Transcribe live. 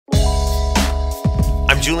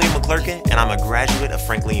Julian and I'm a graduate of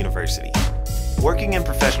Franklin University. Working in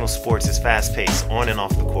professional sports is fast-paced, on and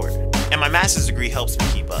off the court, and my master's degree helps me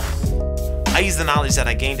keep up. I use the knowledge that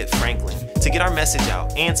I gained at Franklin to get our message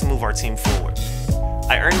out and to move our team forward.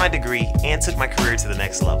 I earned my degree and took my career to the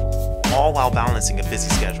next level, all while balancing a busy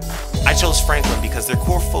schedule. I chose Franklin because their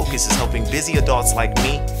core focus is helping busy adults like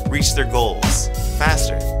me reach their goals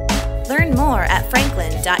faster. Learn more at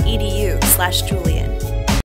franklin.edu/Julian.